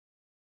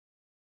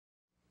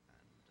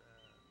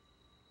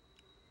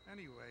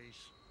Anyways,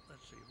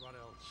 let's see, what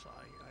else?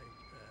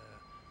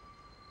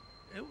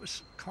 It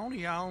was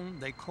Coney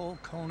Island, they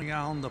called Coney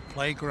Island the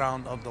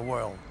playground of the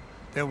world.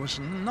 There was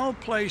no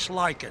place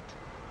like it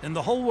in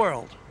the whole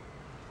world,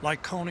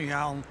 like Coney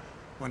Island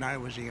when I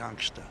was a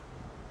youngster.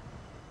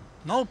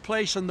 No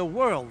place in the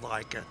world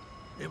like it.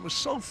 It was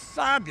so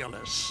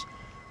fabulous.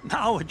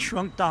 Now it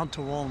shrunk down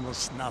to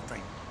almost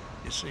nothing,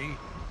 you see.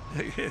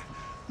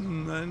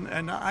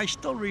 and I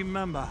still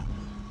remember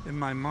in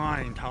my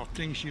mind how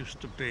things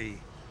used to be.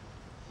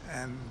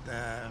 And,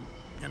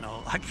 you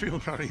know, I feel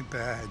very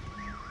bad.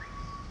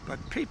 But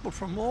people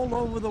from all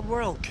over the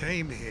world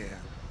came here.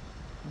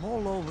 From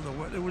all over the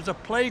world. It was a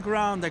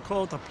playground, they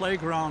call it the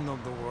playground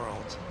of the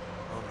world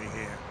over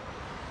here.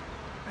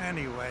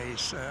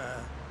 Anyways,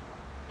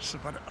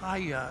 but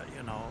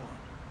you know,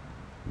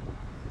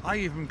 I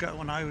even got,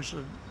 when I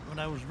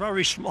was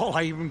very small,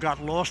 I even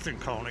got lost in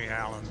Coney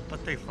Island,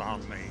 but they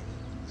found me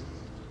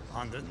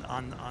on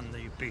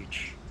the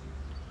beach.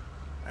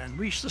 And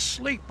we used to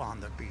sleep on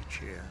the beach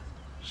here,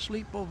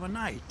 sleep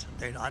overnight.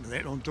 They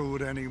don't do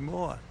it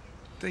anymore.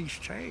 Things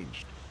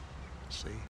changed, see.